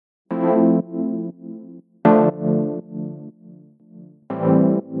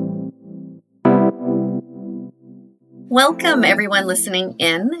Welcome, everyone listening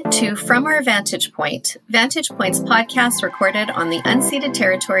in to From Our Vantage Point, Vantage Point's podcast recorded on the unceded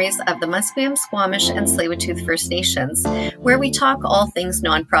territories of the Musqueam, Squamish, and Tsleil-Waututh First Nations, where we talk all things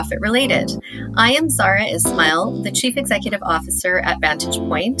nonprofit related. I am Zahra Esmail, the Chief Executive Officer at Vantage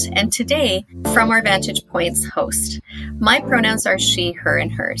Point, and today, From Our Vantage Point's host. My pronouns are she, her,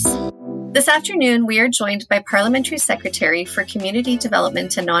 and hers. This afternoon, we are joined by Parliamentary Secretary for Community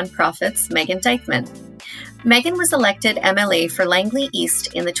Development and Nonprofits, Megan Dykeman. Megan was elected MLA for Langley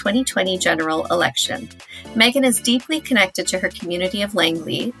East in the 2020 general election. Megan is deeply connected to her community of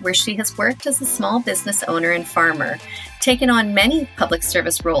Langley, where she has worked as a small business owner and farmer, taken on many public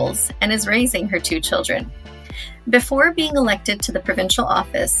service roles, and is raising her 2 children. Before being elected to the provincial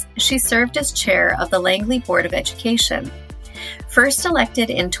office, she served as chair of the Langley Board of Education. First elected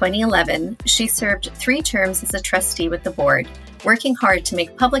in 2011, she served 3 terms as a trustee with the board, working hard to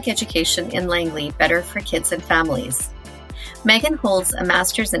make public education in Langley better for kids and families. Megan holds a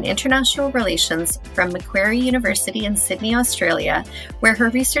Master's in International Relations from Macquarie University in Sydney, Australia, where her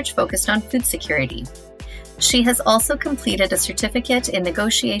research focused on food security. She has also completed a certificate in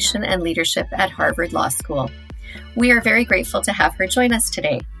negotiation and leadership at Harvard Law School. We are very grateful to have her join us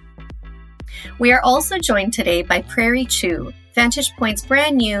today. We are also joined today by Priairie Chiu, Vantage Point's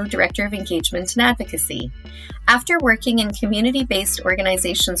brand new Director of Engagement and Advocacy. After working in community-based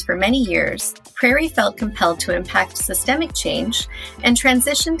organizations for many years, Priairie felt compelled to impact systemic change and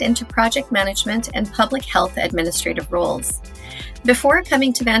transitioned into project management and public health administrative roles. Before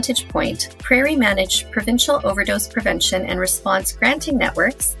coming to Vantage Point, Priairie managed provincial overdose prevention and response granting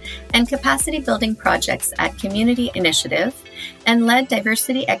networks and capacity building projects at Community Initiative and led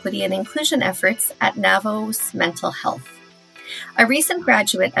diversity, equity, and inclusion efforts at Navos Mental Health. A recent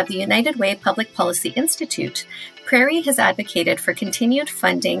graduate of the United Way Public Policy Institute, Priairie has advocated for continued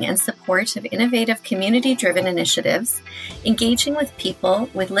funding and support of innovative community-driven initiatives, engaging with people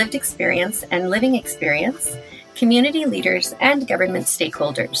with lived experience and living experience, community leaders, and government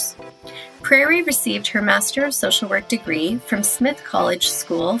stakeholders. Priairie received her Master of Social Work degree from Smith College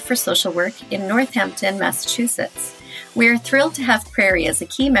School for Social Work in Northampton, Massachusetts. We are thrilled to have Priairie as a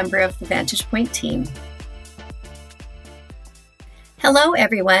key member of the Vantage Point team. Hello,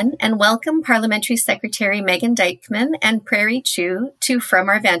 everyone, and welcome Parliamentary Secretary Megan Dykeman and Priairie Chiu to From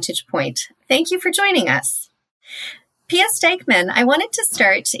Our Vantage Point. Thank you for joining us. P.S. Dykeman, I wanted to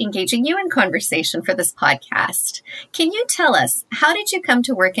start engaging you in conversation for this podcast. Can you tell us, how did you come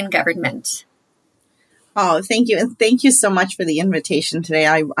to work in government? Oh, thank you. And thank you so much for the invitation today.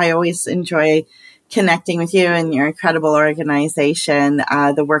 I always enjoy connecting with you and your incredible organization,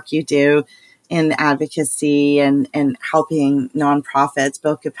 the work you do in advocacy and helping nonprofits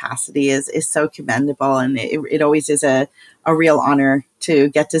build capacity is so commendable. And it always is a real honor to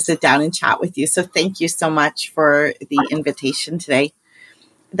get to sit down and chat with you. So thank you so much for the invitation today.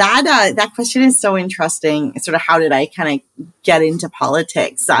 That question is so interesting. Sort of how did I kind of get into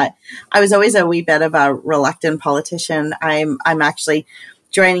politics? I was always a wee bit of a reluctant politician. I'm actually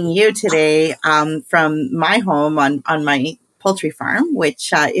joining you today from my home on my poultry farm,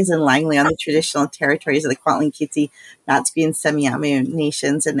 which is in Langley on the traditional territories of the Kwantlen-Kitsi, Natsky, and Semiahmoo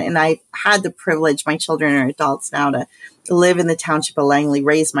nations. And I had the privilege, my children are adults now, to live in the township of Langley,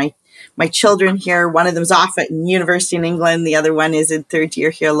 raise my children here. One of them's off at university in England. The other one is in 3rd year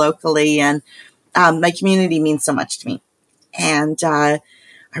here locally. And my community means so much to me. And I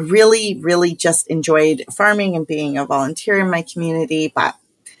really, really just enjoyed farming and being a volunteer in my community. But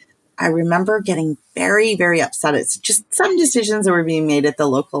I remember getting very, very upset at just some decisions that were being made at the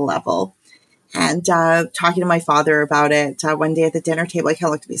local level and talking to my father about it. One day at the dinner table, he kind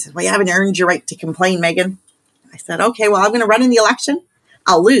of looked at me and said, "Well, you haven't earned your right to complain, Megan." I said, "Okay, well, I'm going to run in the election.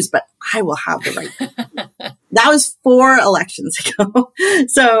 I'll lose, but I will have the right." That was 4 elections ago.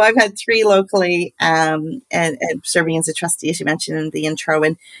 So I've had 3 locally and serving as a trustee, as you mentioned in the intro,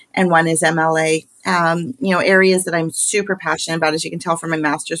 and one is MLA. Areas that I'm super passionate about, as you can tell from my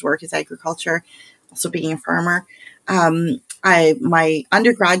master's work, is agriculture, also being a farmer. My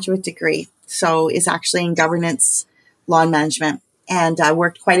undergraduate degree is actually in governance, law and management, and I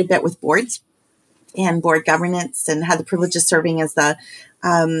worked quite a bit with boards and board governance, and had the privilege of serving as the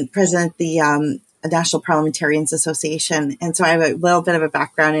president of the National Parliamentarians Association. And so I have a little bit of a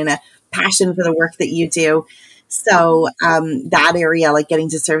background and a passion for the work that you do. So that area, like getting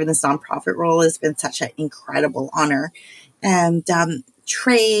to serve in this nonprofit role, has been such an incredible honor. And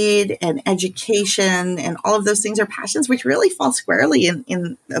trade and education and all of those things are passions which really fall squarely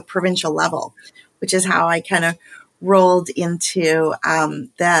in the provincial level, which is how I kind of rolled into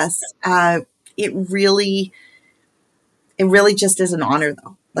this. It really just is an honor,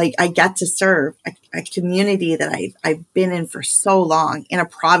 though. like I get to serve a community that I've been in for so long in a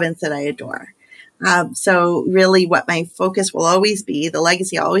province that I adore. So really what my focus will always be, the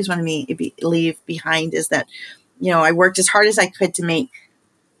legacy I always want to leave behind is that, I worked as hard as I could to make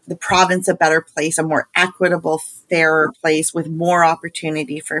the province a better place, a more equitable, fairer place with more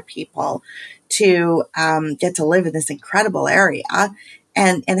opportunity for people to get to live in this incredible area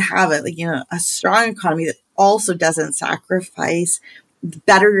and have a strong economy that also doesn't sacrifice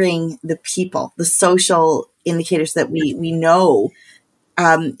bettering the people, the social indicators that we know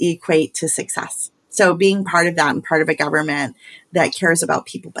equate to success. So being part of that and part of a government that cares about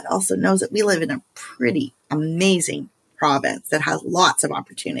people, but also knows that we live in a pretty amazing province that has lots of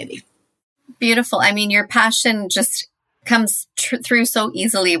opportunity. Beautiful. I mean, your passion just comes through so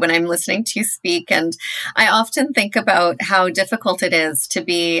easily when I'm listening to you speak. And I often think about how difficult it is to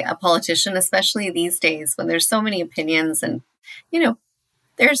be a politician, especially these days when there's so many opinions and,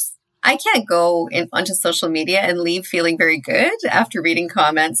 I can't go onto social media and leave feeling very good after reading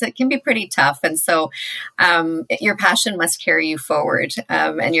comments. It can be pretty tough. And so your passion must carry you forward,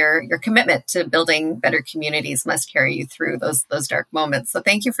 and your commitment to building better communities must carry you through those dark moments. So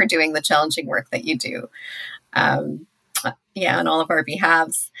thank you for doing the challenging work that you do. On all of our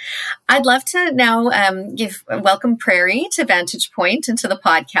behalves. I'd love to now welcome Priairie to Vantage Point and to the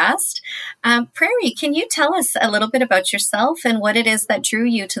podcast. Priairie, can you tell us a little bit about yourself and what it is that drew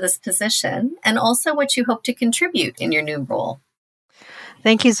you to this position, and also what you hope to contribute in your new role?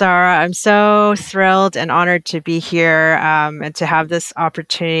 Thank you, Zahra. I'm so thrilled and honored to be here and to have this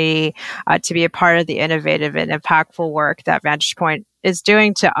opportunity to be a part of the innovative and impactful work that Vantage Point is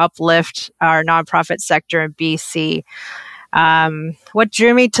doing to uplift our nonprofit sector in BC. What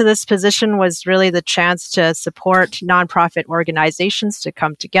drew me to this position was really the chance to support nonprofit organizations to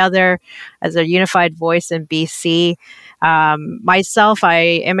come together as a unified voice in BC. Myself, I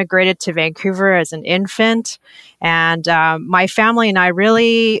immigrated to Vancouver as an infant, and my family and I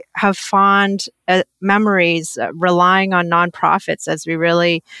really have fond memories relying on nonprofits as we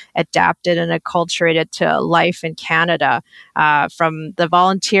really adapted and acculturated to life in Canada, from the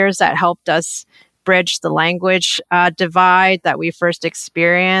volunteers that helped us bridge the language divide that we first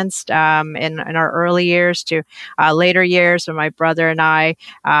experienced in our early years to later years when my brother and I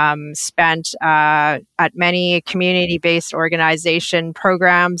spent at many community-based organization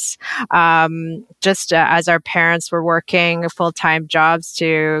programs just as our parents were working full-time jobs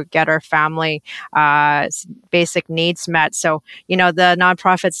to get our family basic needs met. So, the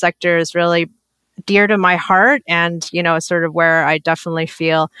nonprofit sector is really dear to my heart, and sort of where I definitely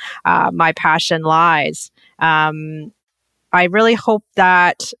feel my passion lies. I really hope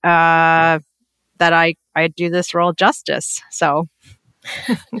that that I do this role justice. So.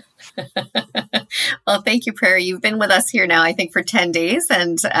 Well, thank you, Priairie. You've been with us here now, I think, for 10 days,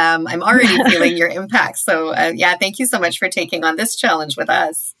 and I'm already feeling your impact. So, thank you so much for taking on this challenge with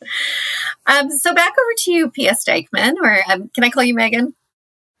us. So back over to you, P.S. Dykeman, or can I call you Megan?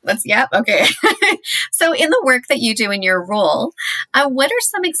 Okay. So in the work that you do in your role, what are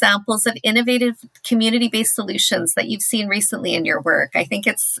some examples of innovative community-based solutions that you've seen recently in your work? I think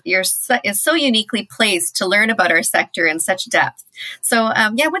it's so uniquely placed to learn about our sector in such depth. So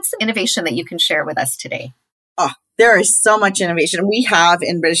what's the innovation that you can share with us today? Oh, there is so much innovation. We have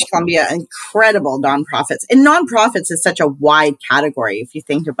in British Columbia incredible nonprofits. And nonprofits is such a wide category if you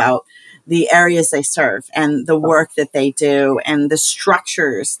think about the areas they serve and the work that they do and the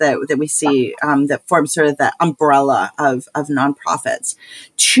structures that we see that form sort of the umbrella of nonprofits.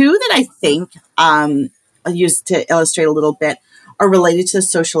 Two that I think I'll use to illustrate a little bit are related to the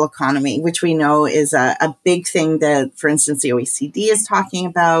social economy, which we know is a big thing that, for instance, the OECD is talking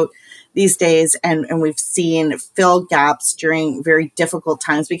about these days. And we've seen fill gaps during very difficult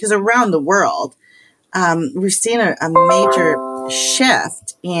times because around the world, we've seen a major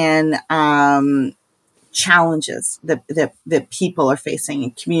shift in challenges that people are facing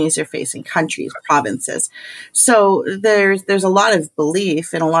and communities are facing, countries, provinces. So there's a lot of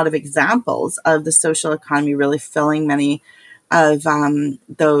belief and a lot of examples of the social economy really filling many of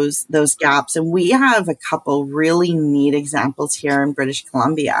those gaps. And we have a couple really neat examples here in British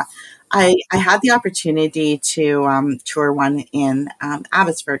Columbia. I had the opportunity to tour one in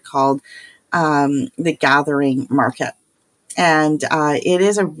Abbotsford called the Gathering Market. And it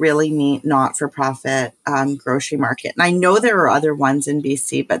is a really neat not-for-profit grocery market. And I know there are other ones in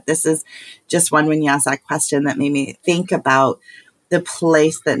BC, but this is just one when you asked that question that made me think about the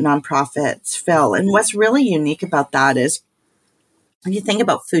place that nonprofits fill. And what's really unique about that is when you think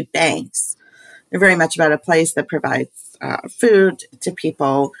about food banks, they're very much about a place that provides food to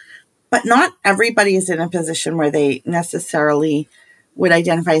people, but not everybody is in a position where they necessarily would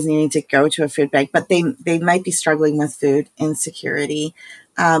identify as needing to go to a food bank, but they might be struggling with food insecurity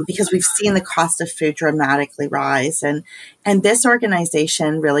because we've seen the cost of food dramatically rise. And this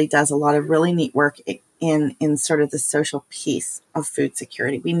organization really does a lot of really neat work in sort of the social piece of food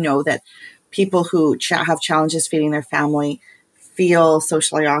security. We know that people who have challenges feeding their family feel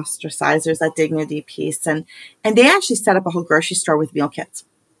socially ostracized. There's that dignity piece. And they actually set up a whole grocery store with meal kits.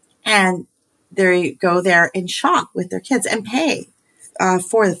 And they go there and shop with their kids and pay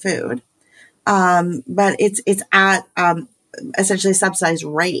for the food. But it's at essentially a subsidized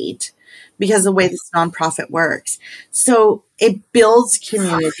rate because of the way this nonprofit works. So it builds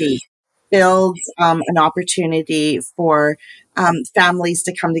community, builds an opportunity for families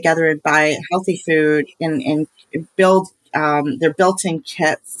to come together and buy healthy food and build their built-in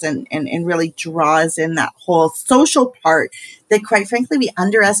kits and really draws in that whole social part that, quite frankly, we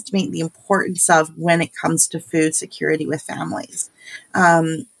underestimate the importance of when it comes to food security with families.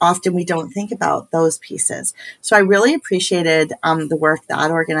 Often we don't think about those pieces. So I really appreciated the work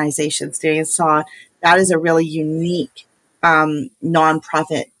that organization's doing and saw that as a really unique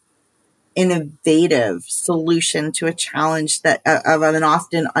nonprofit innovative solution to a challenge that of an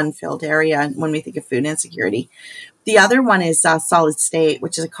often unfilled area when we think of food insecurity. The other one is Solid State,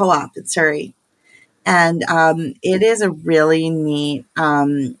 which is a co-op in Surrey. And it is a really neat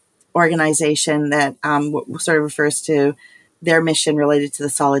organization that sort of refers to their mission related to the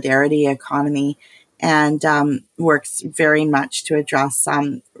solidarity economy and works very much to address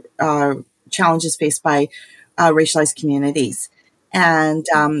challenges faced by racialized communities and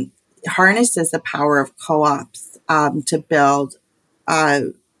harnesses the power of co-ops to build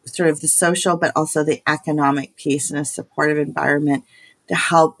sort of the social, but also the economic piece in a supportive environment to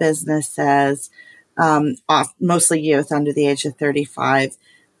help businesses, mostly youth under the age of 35,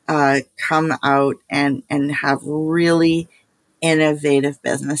 come out and have really innovative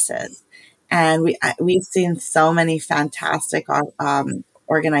businesses. And we've seen so many fantastic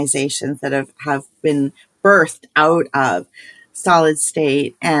organizations that have been birthed out of Solid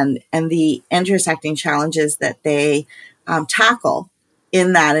State and the intersecting challenges that they tackle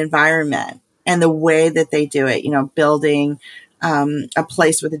in that environment and the way that they do it, building a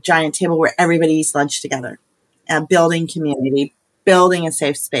place with a giant table where everybody eats lunch together, building community, building a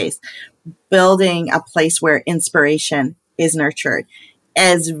safe space, building a place where inspiration is nurtured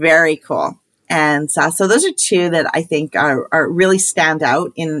is very cool. And so those are two that I think are really stand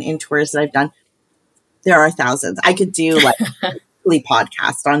out in tours that I've done. There are thousands. I could do like a weekly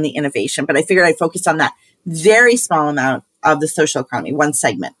podcast on the innovation, but I figured I'd focus on that very small amount of the social economy, one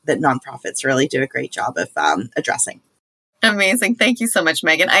segment that nonprofits really do a great job of addressing. Amazing. Thank you so much,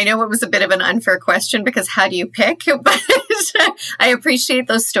 Megan. I know it was a bit of an unfair question because how do you pick? But I appreciate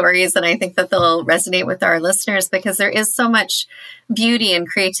those stories and I think that they'll resonate with our listeners because there is so much beauty and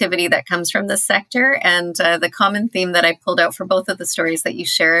creativity that comes from this sector. And the common theme that I pulled out for both of the stories that you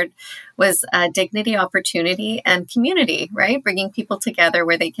shared was dignity, opportunity, and community, right? Bringing people together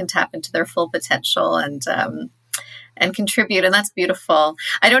where they can tap into their full potential and contribute. And that's beautiful.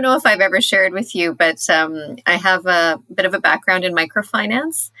 I don't know if I've ever shared with you, but I have a bit of a background in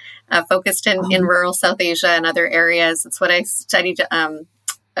microfinance, focused in rural South Asia and other areas. It's what I studied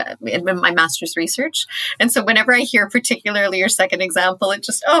in my master's research. And so whenever I hear particularly your second example, it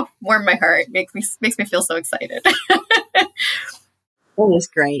just, warmed my heart. Makes me feel so excited. It is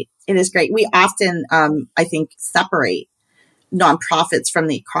great. It is great. We often, I think, separate nonprofits from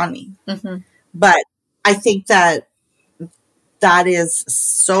the economy. Mm-hmm. But I think that is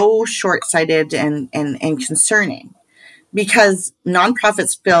so short-sighted and concerning because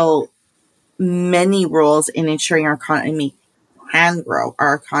nonprofits fill many roles in ensuring our economy can grow,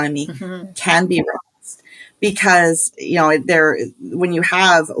 our economy can be robust. Because, when you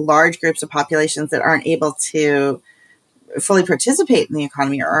have large groups of populations that aren't able to fully participate in the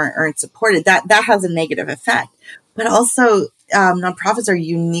economy or aren't supported, that has a negative effect. But also, nonprofits are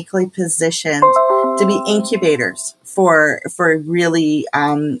uniquely positioned to be incubators for really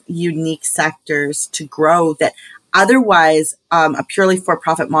unique sectors to grow that otherwise a purely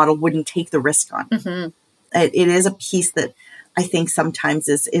for-profit model wouldn't take the risk on. Mm-hmm. It is a piece that I think sometimes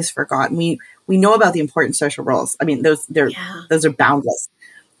is forgotten. We know about the important social roles. I mean, those are boundless,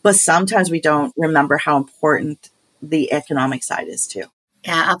 but sometimes we don't remember how important the economic side is too.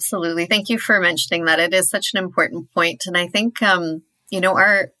 Yeah, absolutely. Thank you for mentioning that. It is such an important point. And I think,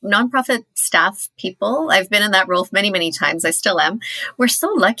 our nonprofit staff people, I've been in that role many, many times. I still am. We're so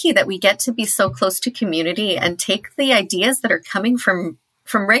lucky that we get to be so close to community and take the ideas that are coming from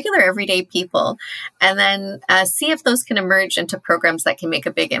from regular everyday people, and then see if those can emerge into programs that can make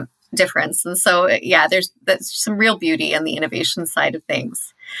a big difference. And so, there's some real beauty in the innovation side of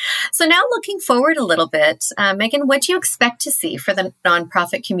things. So now looking forward a little bit, Megan, what do you expect to see for the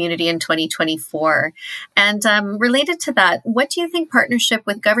nonprofit community in 2024? And related to that, what do you think partnership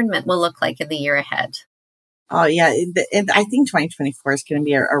with government will look like in the year ahead? Oh, yeah. I think 2024 is going to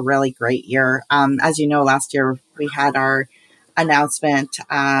be a really great year. As you know, last year we had our announcement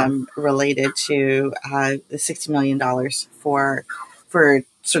related to the $60 million for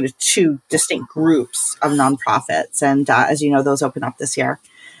sort of two distinct groups of nonprofits. And as you know, those open up this year.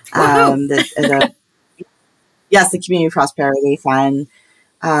 The Community Prosperity Fund.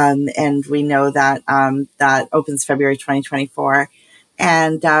 And we know that that opens February 2024.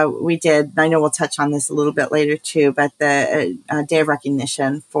 And we did, I know we'll touch on this a little bit later too, but the Day of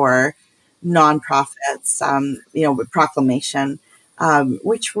Recognition for nonprofits, with proclamation,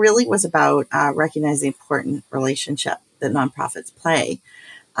 which really was about recognizing the important relationship that nonprofits play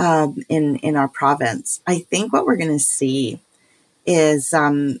in our province. I think what we're going to see is,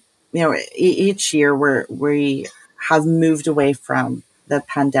 each year we have moved away from the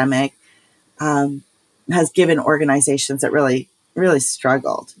pandemic, has given organizations that really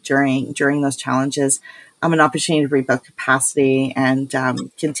struggled during those challenges an opportunity to rebuild capacity and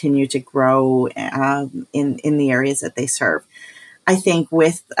continue to grow in the areas that they serve. I think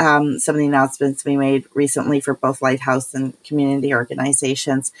with some of the announcements we made recently for both Lighthouse and community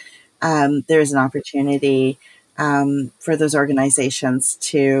organizations, there's an opportunity for those organizations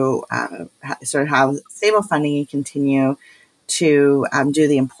to sort of have stable funding and continue to do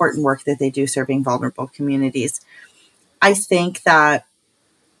the important work that they do serving vulnerable communities. I think that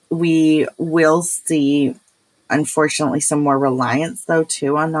we will see, unfortunately, some more reliance, though,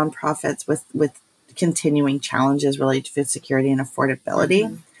 too, on nonprofits with continuing challenges related to food security and affordability.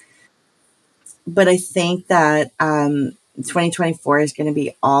 Mm-hmm. But I think that 2024 is going to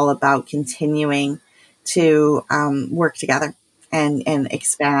be all about continuing to work together and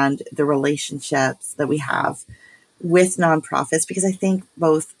expand the relationships that we have with nonprofits, because I think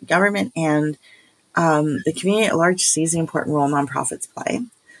both government and the community at large sees the important role nonprofits play.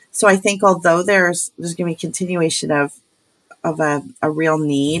 So I think although there's going to be continuation of a real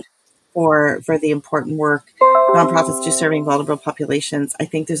need for the important work nonprofits do serving vulnerable populations, I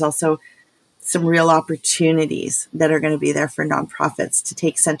think there's also some real opportunities that are going to be there for nonprofits to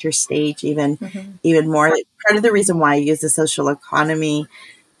take center stage even more. Part of the reason why I use the social economy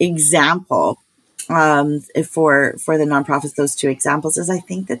example for the nonprofits, those two examples, is I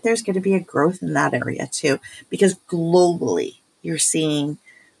think that there's going to be a growth in that area too, because globally you're seeing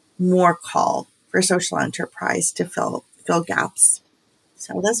more call for social enterprise to fill gaps.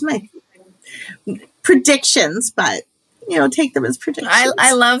 So that's my predictions, but take them as predictions.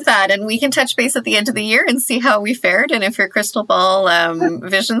 I love that. And we can touch base at the end of the year and see how we fared and if your crystal ball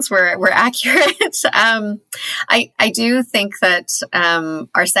visions were accurate. I do think that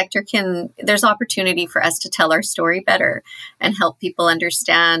our sector there's opportunity for us to tell our story better and help people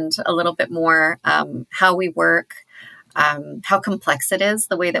understand a little bit more how we work, how complex it is,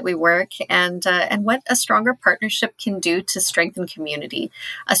 the way that we work, and what a stronger partnership can do to strengthen community.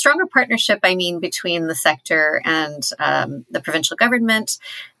 A stronger partnership, I mean, between the sector and the provincial government,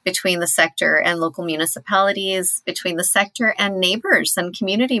 between the sector and local municipalities, between the sector and neighbors and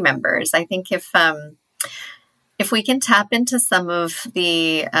community members. I think if we can tap into some of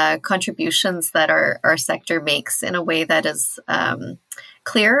the contributions that our sector makes in a way that is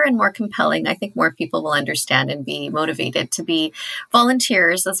clearer and more compelling, I think more people will understand and be motivated to be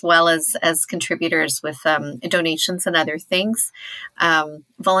volunteers as well as contributors with donations and other things.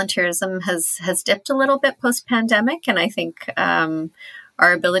 Volunteerism has dipped a little bit post-pandemic, and I think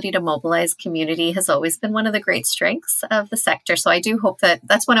our ability to mobilize community has always been one of the great strengths of the sector. So I do hope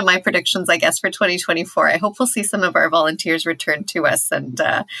that's one of my predictions, I guess, for 2024. I hope we'll see some of our volunteers return to us and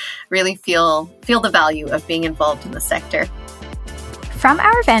really feel the value of being involved in the sector. From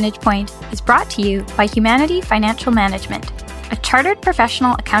Our Vantage Point is brought to you by Humanity Financial Management, a chartered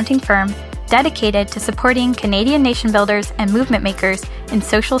professional accounting firm dedicated to supporting Canadian nation builders and movement makers in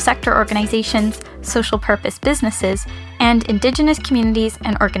social sector organizations, social purpose businesses, and Indigenous communities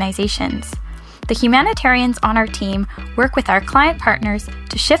and organizations. The humanitarians on our team work with our client partners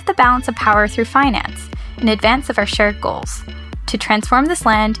to shift the balance of power through finance in advance of our shared goals, to transform this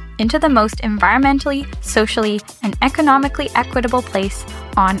land into the most environmentally, socially, and economically equitable place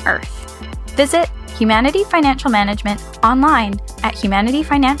on Earth. Visit Humanity Financial Management online at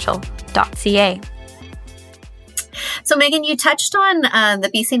humanityfinancial.ca. So, Megan, you touched on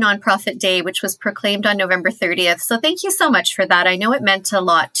the BC Nonprofit Day, which was proclaimed on November 30th. So thank you so much for that. I know it meant a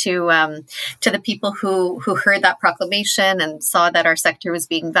lot to the people who heard that proclamation and saw that our sector was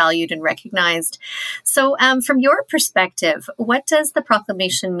being valued and recognized. So from your perspective, what does the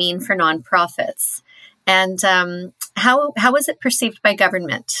proclamation mean for nonprofits? And how is it perceived by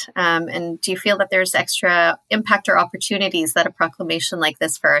government? And do you feel that there's extra impact or opportunities that a proclamation like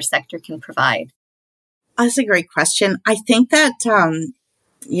this for our sector can provide? That's a great question. I think that, the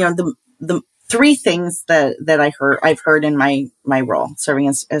three things that I've heard in my role serving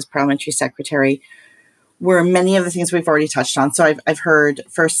as parliamentary secretary were many of the things we've already touched on. So I've heard,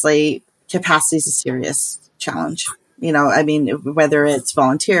 firstly, capacity is a serious challenge. Whether it's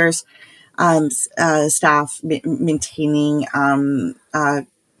volunteers, staff, maintaining,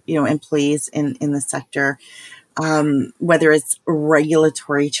 employees in the sector, whether it's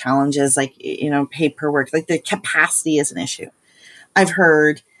regulatory challenges like, paperwork, like the capacity is an issue. I've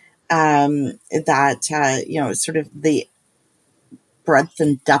heard that, sort of the breadth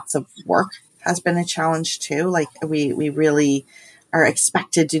and depth of work has been a challenge too. Like we really are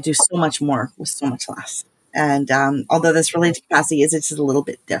expected to do so much more with so much less. And although this related to capacity it's just a little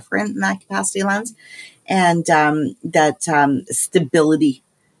bit different in that capacity lens. And that stability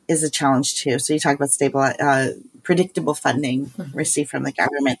is a challenge too. So you talk about stable, predictable funding received from the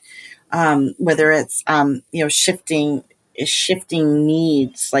government, whether it's shifting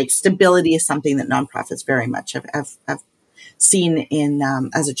needs. Like stability is something that nonprofits very much have seen in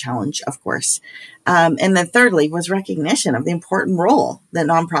as a challenge, of course. And then thirdly was recognition of the important role that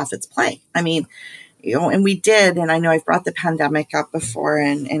nonprofits play. I mean, and we did, and I know I've brought the pandemic up before,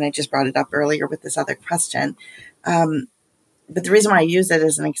 and I just brought it up earlier with this other question. But the reason why I use it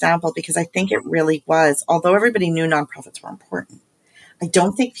as an example, because I think it really was, although everybody knew nonprofits were important, I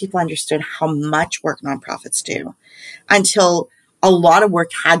don't think people understood how much work nonprofits do until a lot of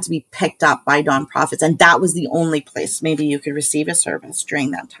work had to be picked up by nonprofits. And that was the only place maybe you could receive a service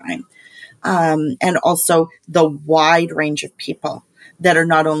during that time. And also the wide range of people that are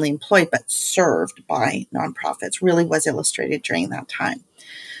not only employed, but served by nonprofits really was illustrated during that time.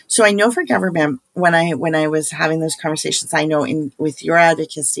 So I know for government, when I was having those conversations, I know with your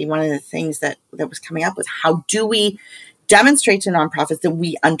advocacy, one of the things that was coming up was how do we demonstrate to nonprofits that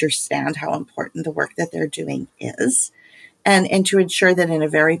we understand how important the work that they're doing is, and to ensure that in a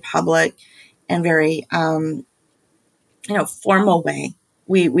very public and very formal way,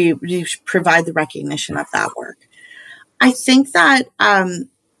 we provide the recognition of that work. I think that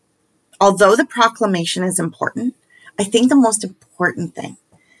although the proclamation is important, I think the most important thing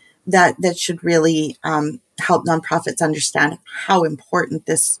that should really help nonprofits understand how important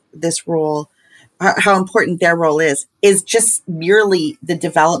this role, how important their role is just merely the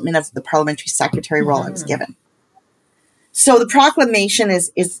development of the parliamentary secretary role I was given. So the proclamation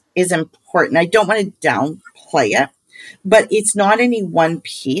is important. I don't want to downplay it, but it's not any one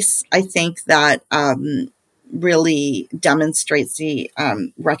piece. I think that really demonstrates the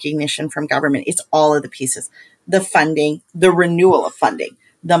recognition from government. It's all of the pieces: the funding, the renewal of funding,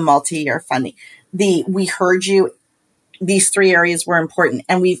 the multi-year funding. We heard you. These three areas were important,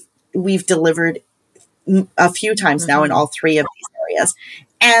 and we've delivered a few times now in all three of these areas.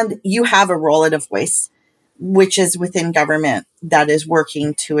 And you have a role and a voice, which is within government, that is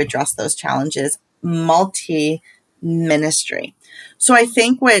working to address those challenges. Multi-ministry. So I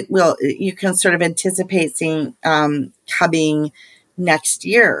think what you can sort of anticipate seeing coming next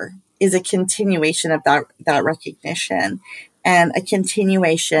year is a continuation of that recognition and a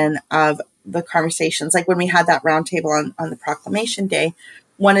continuation of the conversations. Like when we had that roundtable on the proclamation day,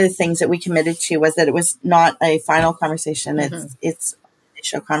 one of the things that we committed to was that it was not a final conversation. It's an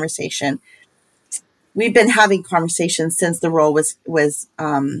initial conversation. We've been having conversations since the role was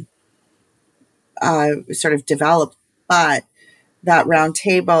sort of developed, but that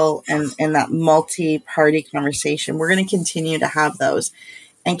roundtable and that multi-party conversation, we're going to continue to have those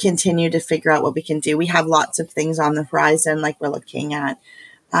and continue to figure out what we can do. We have lots of things on the horizon, like we're looking at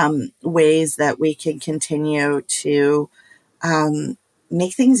ways that we can continue to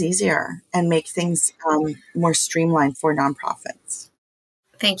make things easier and make things more streamlined for nonprofits.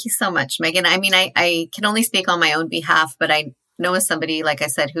 Thank you so much, Megan. I mean, I can only speak on my own behalf, but I know as somebody, like I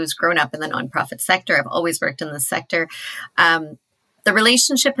said, who's grown up in the nonprofit sector. I've always worked in this sector. The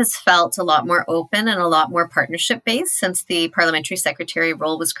relationship has felt a lot more open and a lot more partnership-based since the parliamentary secretary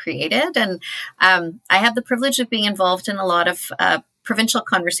role was created. And I have the privilege of being involved in a lot of provincial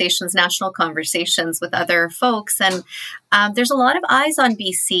conversations, national conversations with other folks. And there's a lot of eyes on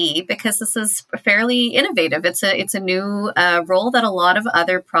BC because this is fairly innovative. It's a new role that a lot of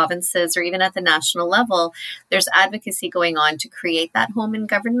other provinces, or even at the national level, there's advocacy going on to create that home in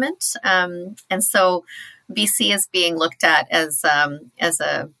government. And so BC is being looked at as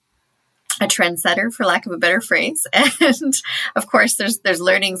a trendsetter, for lack of a better phrase. And of course, there's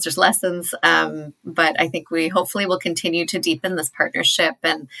learnings, there's lessons, but I think we hopefully will continue to deepen this partnership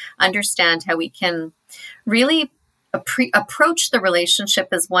and understand how we can really approach the relationship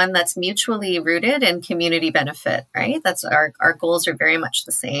as one that's mutually rooted in community benefit, right? That's our goals are very much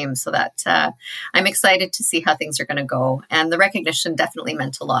the same. So that I'm excited to see how things are going to go. And the recognition definitely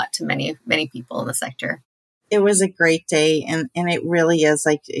meant a lot to many, many people in the sector. It was a great day, and it really is,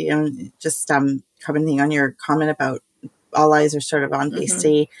 like, just commenting on your comment about all eyes are sort of on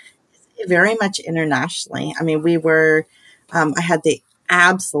BC, very much internationally. I mean, we were, I had the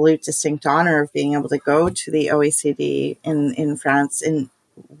absolute distinct honor of being able to go to the OECD in France, and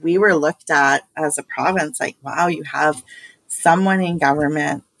we were looked at as a province like, wow, you have someone in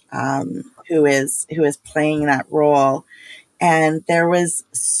government who is playing that role. And there was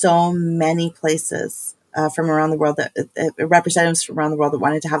so many places from around the world, that representatives from around the world that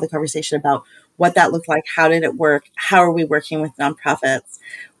wanted to have the conversation about what that looked like, how did it work, how are we working with nonprofits,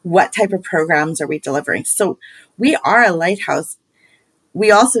 what type of programs are we delivering. So we are a lighthouse.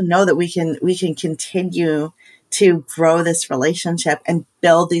 We also know that we can continue to grow this relationship and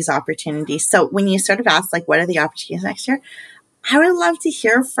build these opportunities. So when you sort of ask, like, what are the opportunities next year? I would love to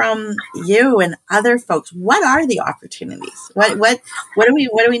hear from you and other folks. What are the opportunities? What do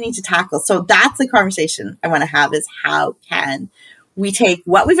we need to tackle? So that's the conversation I want to have, is how can we take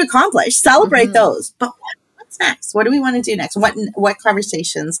what we've accomplished, celebrate those, but what's next? What do we want to do next? What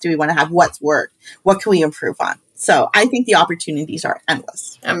conversations do we want to have? What's worked? What can we improve on? So I think the opportunities are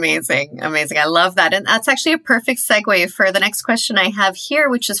endless. Amazing. I love that. And that's actually a perfect segue for the next question I have here,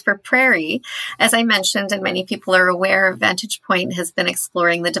 which is for Priairie. As I mentioned, and many people are aware, Vantage Point has been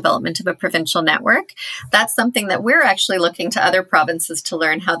exploring the development of a provincial network. That's something that we're actually looking to other provinces to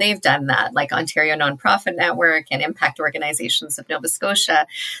learn how they've done that, like Ontario Nonprofit Network and Impact Organizations of Nova Scotia.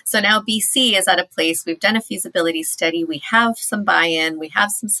 So now BC is at a place, we've done a feasibility study, we have some buy-in, we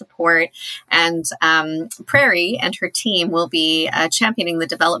have some support, and Priairie and her team will be championing the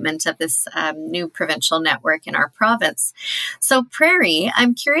development of this new provincial network in our province. So Priairie,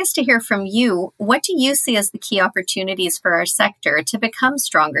 I'm curious to hear from you. What do you see as the key opportunities for our sector to become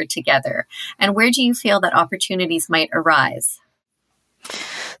stronger together? And where do you feel that opportunities might arise?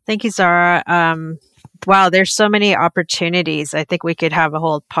 Thank you, Zahra. Wow, there's so many opportunities. I think we could have a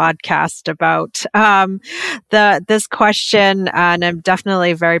whole podcast about this question. And I'm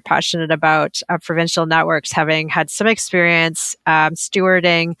definitely very passionate about provincial networks, having had some experience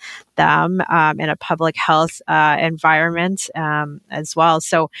stewarding them in a public health environment as well.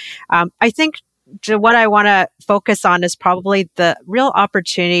 So I think what I want to focus on is probably the real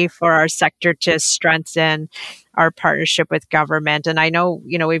opportunity for our sector to strengthen our partnership with government. And I know,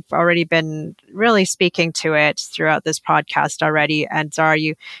 we've already been really speaking to it throughout this podcast already. And Zahra,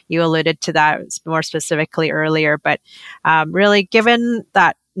 you alluded to that more specifically earlier, but really, given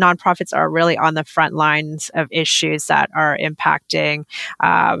that nonprofits are really on the front lines of issues that are impacting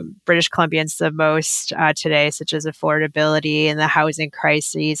British Columbians the most today, such as affordability and the housing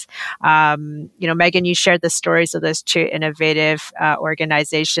crises. Megan, you shared the stories of those two innovative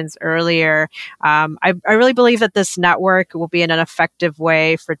organizations earlier. I really believe that this network will be an effective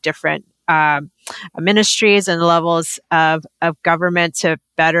way for different ministries and levels of government to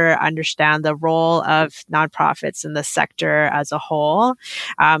better understand the role of nonprofits in the sector as a whole.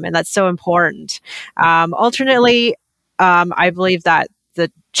 And that's so important. Alternately, I believe that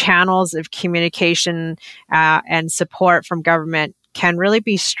the channels of communication and support from government can really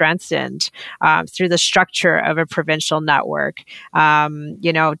be strengthened through the structure of a provincial network.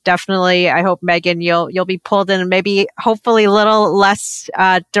 Definitely, I hope, Megan, you'll be pulled in maybe hopefully a little less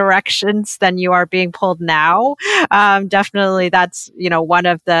directions than you are being pulled now. Definitely, that's one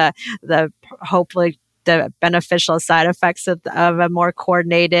of the hopefully the beneficial side effects of a more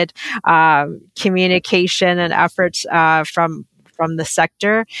coordinated communication and efforts from the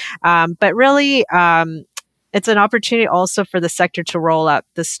sector. But really, it's an opportunity also for the sector to roll out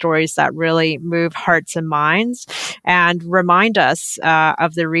the stories that really move hearts and minds and remind us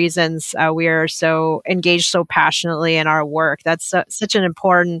of the reasons we are so engaged so passionately in our work. That's such an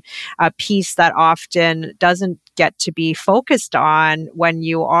important piece that often doesn't get to be focused on when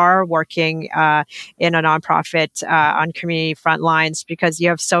you are working in a nonprofit on community front lines, because you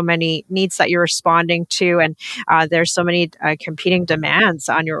have so many needs that you're responding to, and there's so many competing demands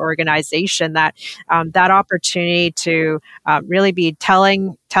on your organization that that opportunity to really be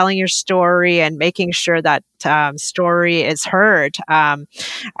telling your story and making sure that story is heard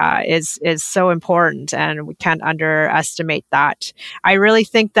is so important, and we can't underestimate that. I really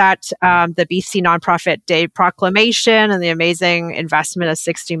think that the BC Nonprofit Day proclamation and the amazing investment of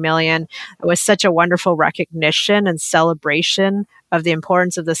 $60 million was such a wonderful recognition and celebration of the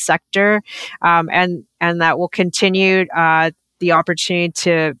importance of the sector, and that will continue the opportunity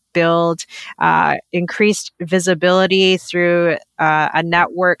to build increased visibility through a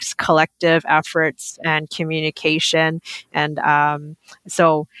network's collective efforts and communication. And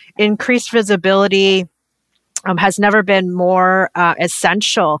so increased visibility has never been more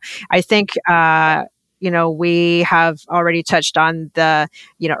essential. I think we have already touched on the,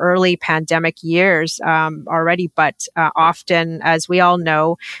 early pandemic years already, but often, as we all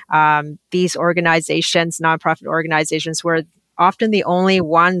know, these organizations, nonprofit organizations, were often the only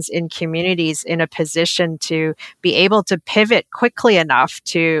ones in communities in a position to be able to pivot quickly enough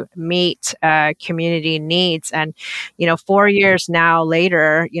to meet community needs. And, 4 years now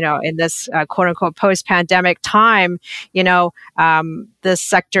later, in this quote unquote post-pandemic time, the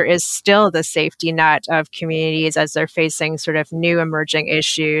sector is still the safety net of communities as they're facing sort of new emerging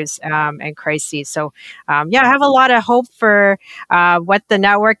issues and crises. So, I have a lot of hope for what the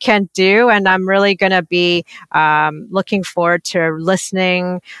network can do. And I'm really going to be looking forward to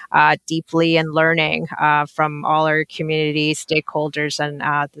listening deeply and learning from all our community stakeholders and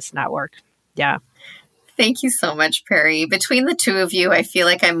this network. Yeah. Thank you so much, Priairie. Between the two of you, I feel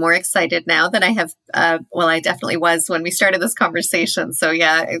like I'm more excited now than I have. I definitely was when we started this conversation. So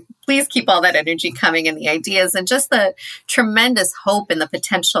please keep all that energy coming and the ideas and just the tremendous hope and the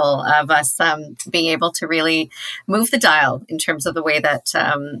potential of us being able to really move the dial in terms of the way that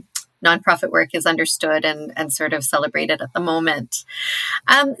nonprofit work is understood and sort of celebrated at the moment.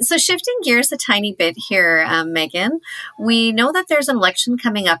 So shifting gears a tiny bit here, Megan, we know that there's an election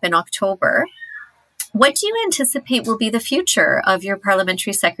coming up in October. What do you anticipate will be the future of your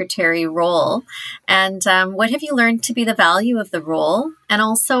parliamentary secretary role? And what have you learned to be the value of the role? And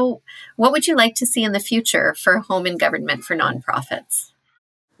also, what would you like to see in the future for home and government for nonprofits?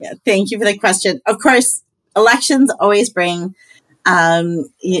 Yeah, thank you for the question. Of course, elections always bring,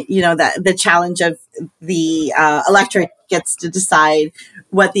 the challenge of the electorate gets to decide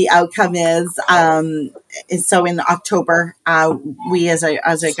what the outcome is. So in October, we as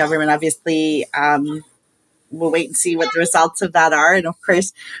a government, obviously, we'll wait and see what the results of that are. And of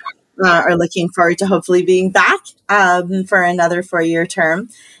course, are looking forward to hopefully being back for another 4-year term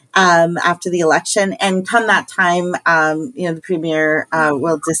after the election. And come that time, the Premier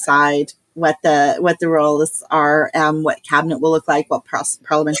will decide what the roles are, what cabinet will look like, what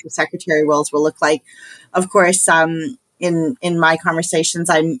parliamentary secretary roles will look like. Of course, in my conversations,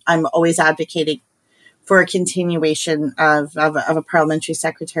 I'm always advocating for a continuation of a parliamentary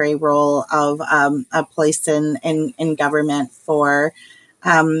secretary role, of a place in government for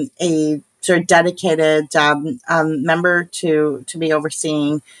a sort of dedicated member to be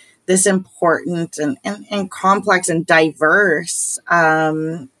overseeing this important and complex and diverse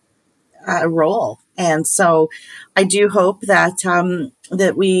role. And so I do hope that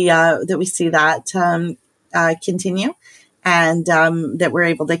that we see that continue, and that we're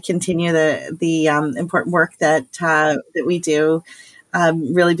able to continue the important work that we do,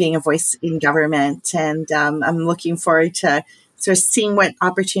 really being a voice in government. And I'm looking forward to sort of seeing what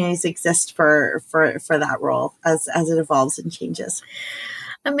opportunities exist for that role as it evolves and changes.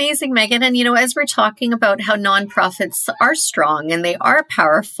 Amazing, Megan. And, as we're talking about how nonprofits are strong and they are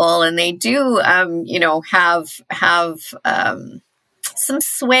powerful and they do, have some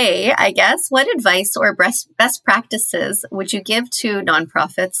sway, I guess, what advice or best practices would you give to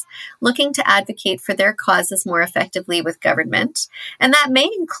nonprofits looking to advocate for their causes more effectively with government? And that may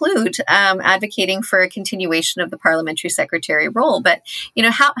include advocating for a continuation of the parliamentary secretary role. But,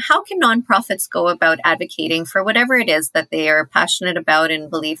 how can nonprofits go about advocating for whatever it is that they are passionate about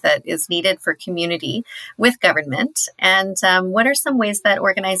and believe that is needed for community with government? And what are some ways that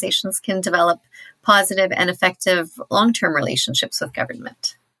organizations can develop positive and effective long-term relationships with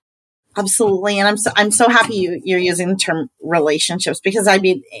government? Absolutely. And I'm so happy you're using the term relationships, because I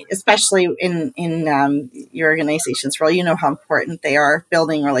mean, especially in your organization's role, you know how important they are,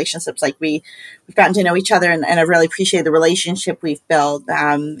 building relationships. Like we've gotten to know each other, and I really appreciate the relationship we've built,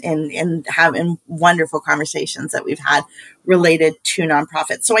 and having wonderful conversations that we've had related to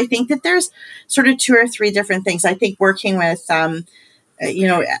nonprofits. So I think that there's sort of 2 or 3 different things. I think working with, as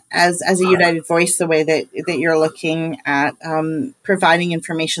a united voice, the way that you're looking at providing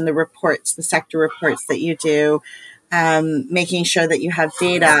information, the reports, the sector reports that you do, making sure that you have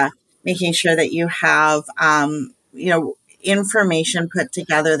data, making sure that you have information put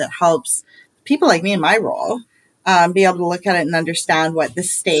together that helps people like me in my role be able to look at it and understand what the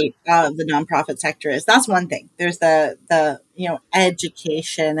state of the nonprofit sector is. That's one thing. There's the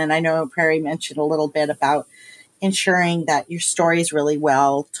education, and I know Priairie mentioned a little bit about ensuring that your story is really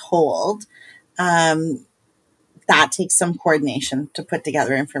well told. That takes some coordination to put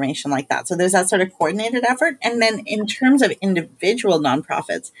together information like that. So there's that sort of coordinated effort. And then in terms of individual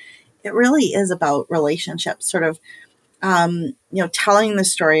nonprofits, it really is about relationships, sort of, telling the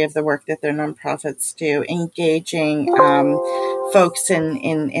story of the work that their nonprofits do, engaging folks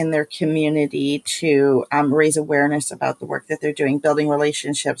in their community to raise awareness about the work that they're doing, building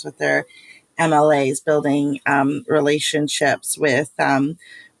relationships with their MLAs, building relationships with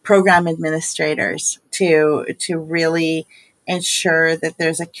program administrators to really ensure that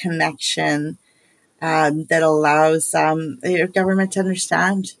there's a connection that allows government to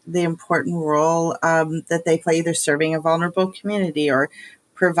understand the important role that they play, either serving a vulnerable community or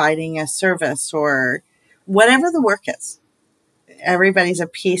providing a service or whatever the work is. Everybody's a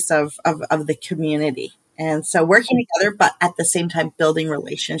piece of the community. And so working together, but at the same time, building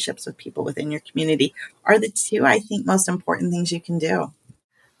relationships with people within your community are the 2, I think, most important things you can do.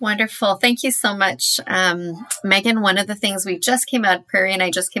 Wonderful. Thank you so much. Megan, one of the things we just came out, Priairie and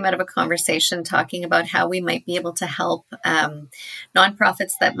I just came out of a conversation talking about how we might be able to help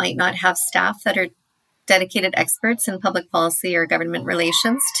nonprofits that might not have staff that are dedicated experts in public policy or government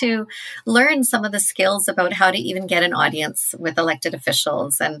relations to learn some of the skills about how to even get an audience with elected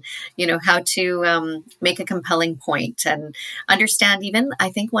officials and, how to make a compelling point and understand even, I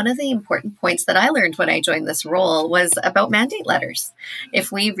think one of the important points that I learned when I joined this role was about mandate letters.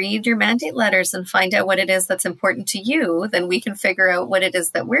 If we read your mandate letters and find out what it is that's important to you, then we can figure out what it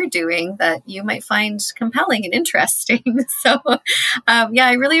is that we're doing that you might find compelling and interesting. So,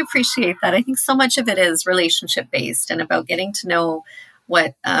 I really appreciate that. I think so much of it is relationship based and about getting to know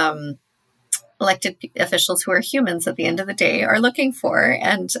what elected officials who are humans at the end of the day are looking for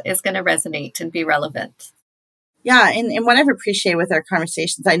and is going to resonate and be relevant. Yeah, and what I've appreciated with our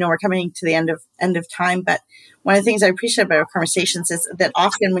conversations, I know we're coming to the end of time, but one of the things I appreciate about our conversations is that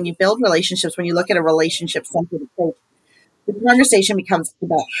often when you build relationships, when you look at a relationship-centered approach, the conversation becomes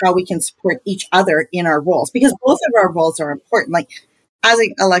about how we can support each other in our roles, because both of our roles are important. Like as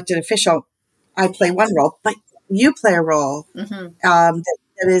an elected official, I play one role, but you play a role that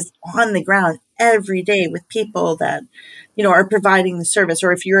is on the ground every day with people that, are providing the service.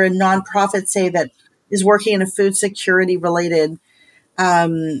 Or if you're a nonprofit, say, that is working in a food security related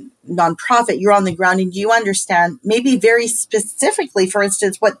nonprofit, you're on the ground and you understand maybe very specifically, for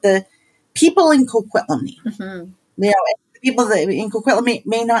instance, what the people in Coquitlam need. The people that in Coquitlam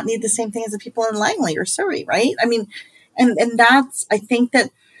may not need the same thing as the people in Langley or Surrey, right? I mean, and that's, I think that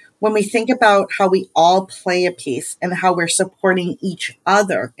when we think about how we all play a piece and how we're supporting each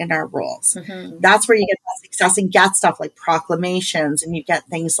other in our roles, that's where you get that success and get stuff like proclamations, and you get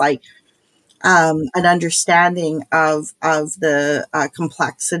things like an understanding of the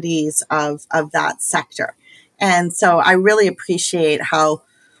complexities of that sector. And so I really appreciate how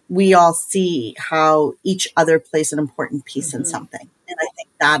we all see how each other plays an important piece in something. And I think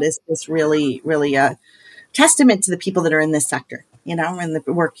that is really, really a testament to the people that are in this sector, and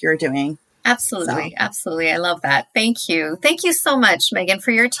the work you're doing. Absolutely. Absolutely. I love that. Thank you. Thank you so much, Megan,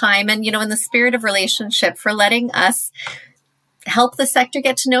 for your time. And, in the spirit of relationship, for letting us help the sector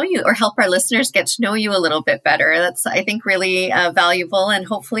get to know you, or help our listeners get to know you a little bit better. That's, I think, really valuable. And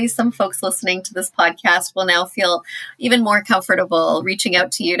hopefully some folks listening to this podcast will now feel even more comfortable reaching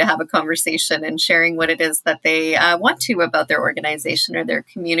out to you to have a conversation and sharing what it is that they want to about their organization or their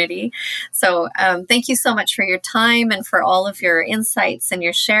community. So thank you so much for your time and for all of your insights and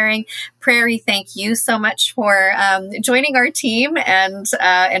your sharing. Priairie, thank you so much for joining our team and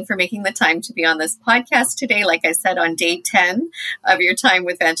for making the time to be on this podcast today. Like I said, on day 10 of your time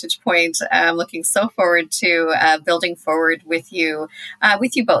with Vantage Point, I'm looking so forward to building forward with you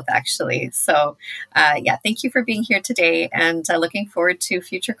both, actually. So, thank you for being here today, and looking forward to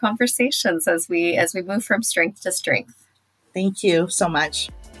future conversations as we move from strength to strength. Thank you so much.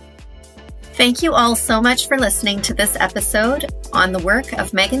 Thank you all so much for listening to this episode on the work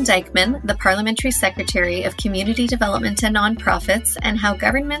of Megan Dykeman, the Parliamentary Secretary of Community Development and Nonprofits, and how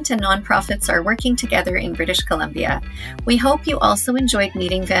government and nonprofits are working together in British Columbia. We hope you also enjoyed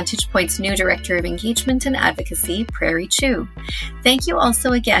meeting Vantage Point's new Director of Engagement and Advocacy, Priairie Chiu. Thank you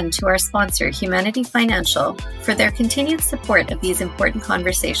also again to our sponsor, Humanity Financial, for their continued support of these important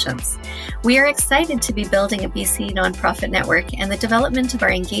conversations. We are excited to be building a BC nonprofit network and the development of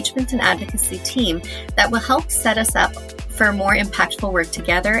our engagement and advocacy team that will help set us up for more impactful work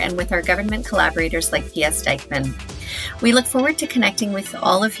together and with our government collaborators like PS Dykeman. We look forward to connecting with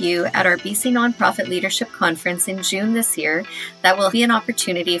all of you at our BC Nonprofit Leadership Conference in June this year. That will be an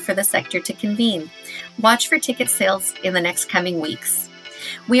opportunity for the sector to convene. Watch for ticket sales in the next coming weeks.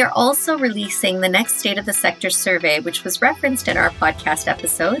 We are also releasing the next State of the Sector survey, which was referenced in our podcast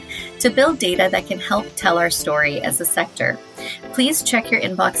episode, to build data that can help tell our story as a sector. Please check your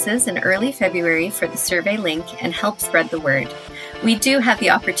inboxes in early February for the survey link and help spread the word. We do have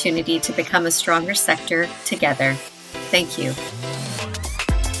the opportunity to become a stronger sector together. Thank you.